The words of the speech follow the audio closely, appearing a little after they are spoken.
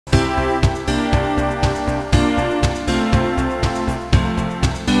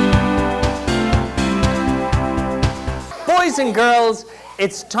Boys and girls,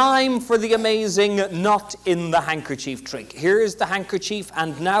 it's time for the amazing knot in the handkerchief trick. Here is the handkerchief,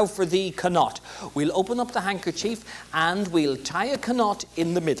 and now for the knot. We'll open up the handkerchief and we'll tie a knot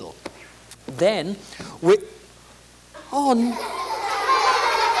in the middle. Then we...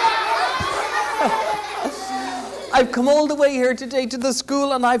 I've come all the way here today to the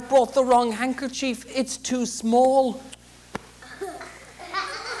school and I've brought the wrong handkerchief. It's too small.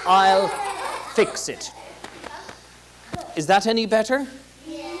 I'll fix it. Is that any better?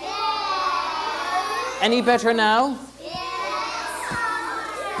 Yeah. Any better now? Yeah.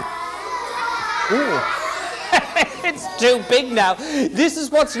 Ooh. It's too big now. This is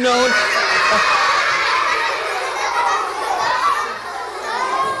what's known...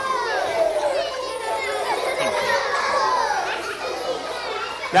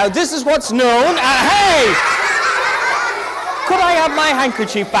 Now this is what's known... hey! Could I have my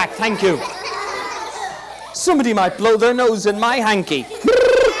handkerchief back? Thank you. Somebody might blow their nose in my hanky.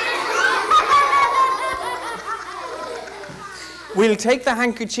 We'll take the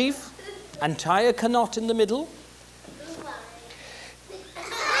handkerchief and tie a knot in the middle.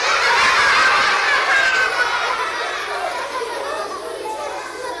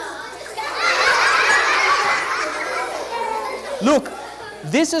 Look,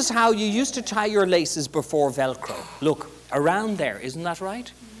 this is how you used to tie your laces before Velcro. Look, around there, isn't that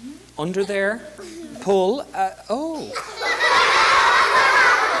right? Mm-hmm. Under there. Pull, oh.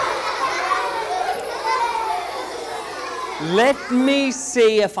 Let me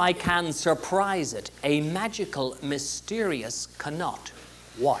see if I can surprise it. A magical, mysterious knot.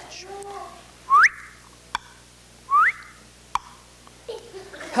 Watch.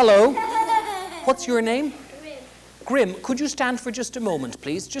 Hello. What's your name? Grim. Could you stand for just a moment,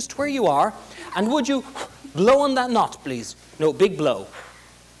 please? Just where you are. And would you blow on that knot, please? No, big blow.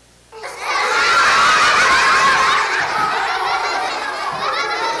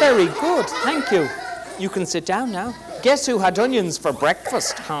 Very good, thank you. You can sit down now. Guess who had onions for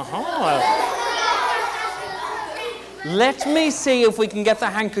breakfast? Let me see if we can get the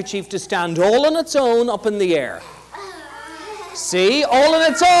handkerchief to stand all on its own up in the air. See? All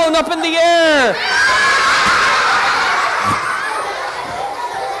on its own up in the air!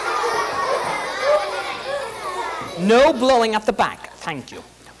 No blowing at the back, thank you.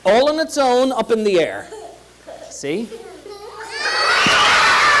 All on its own up in the air. See?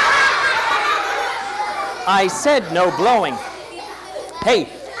 I said no blowing. Hey,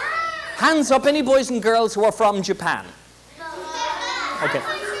 hands up, any boys and girls who are from Japan? Okay,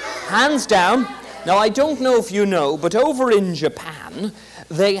 hands down. Now, I don't know if you know, but over in Japan,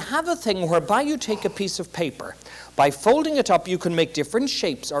 they have a thing whereby you take a piece of paper. By folding it up, you can make different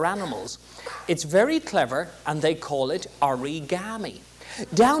shapes or animals. It's very clever, and they call it origami.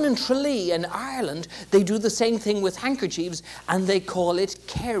 Down in Tralee in Ireland, they do the same thing with handkerchiefs, and they call it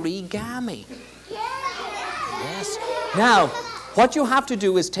kerigami. Yes. Now, what you have to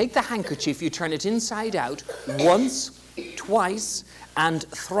do is take the handkerchief, you turn it inside out once, twice, and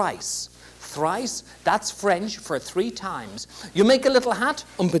thrice. Thrice, that's French for 3 times. You make a little hat,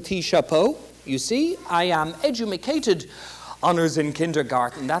 un petit chapeau. You see, I am educated. Honours in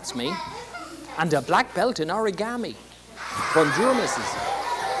kindergarten, that's me. And a black belt in origami. Bonjour, missus.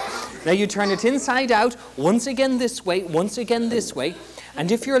 Now you turn it inside out, once again this way, once again this way. And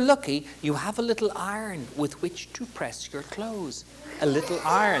if you're lucky, you have a little iron with which to press your clothes. A little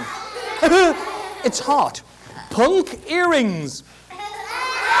iron. It's hot. Punk earrings.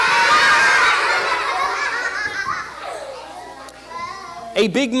 A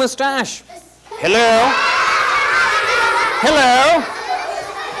big moustache. Hello? Hello?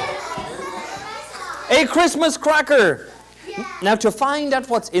 A Christmas cracker. Now, to find out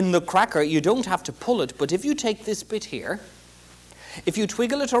what's in the cracker, you don't have to pull it, but if you take this bit here, if you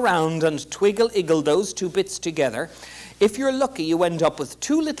twiggle it around and twiggle-iggle those 2 bits together, if you're lucky, you end up with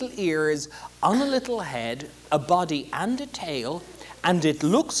 2 little ears on a little head, a body and a tail, and it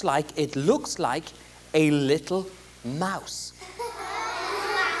looks like a little mouse.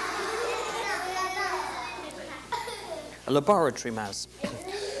 A laboratory mouse.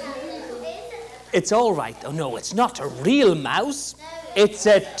 It's all right. Oh, no, it's not a real mouse. It's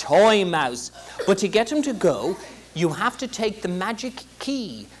a toy mouse. But to get him to go, you have to take the magic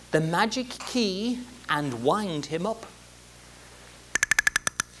key, and wind him up.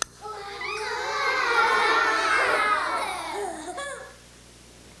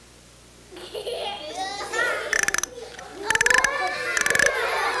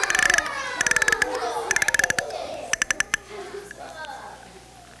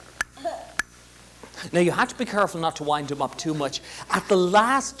 Now, you had to be careful not to wind him up too much. At the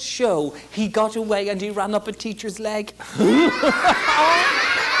last show, he got away and he ran up a teacher's leg.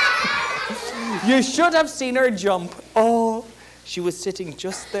 You should have seen her jump. Oh, she was sitting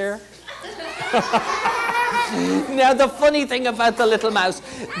just there. Now, the funny thing about the little mouse,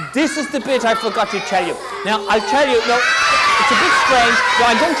 this is the bit I forgot to tell you. Now, I'll tell you, no, it's a bit strange. No,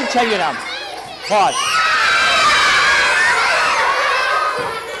 I'm going to tell you now. What?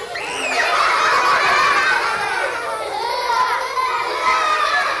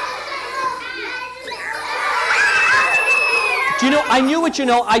 Do you know, I knew it, you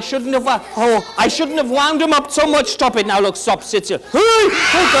know, I shouldn't have wound him up so much. Stop it now, look, stop, sit still. Hey,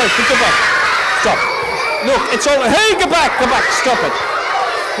 get back. Stop. Look, it's over. Hey, get back, stop it.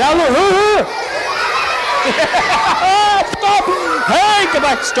 Now look, stop. Hey, get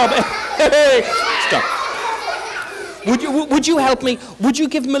back, stop it. Hey, stop. Would you help me? Would you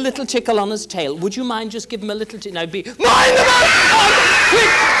give him a little tickle on his tail? Would you mind just give him a little tickle? Now, mind the mouse! Quick!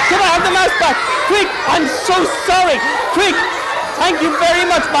 Can I have the mouse back? Quick! I'm so sorry! Quick! Thank you very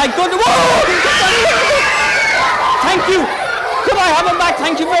much, my goodness. Whoa! Thank you. Could I have him back?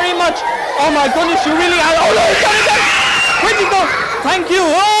 Thank you very much. Oh my goodness, you really are. Oh no, he's got it back. Where'd you go? Thank you.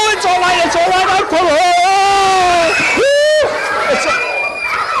 Oh, it's all right. I'll pull.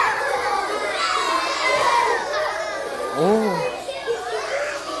 Oh.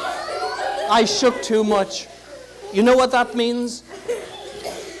 I shook too much. You know what that means?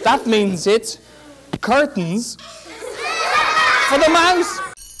 That means it's curtains for the mouse.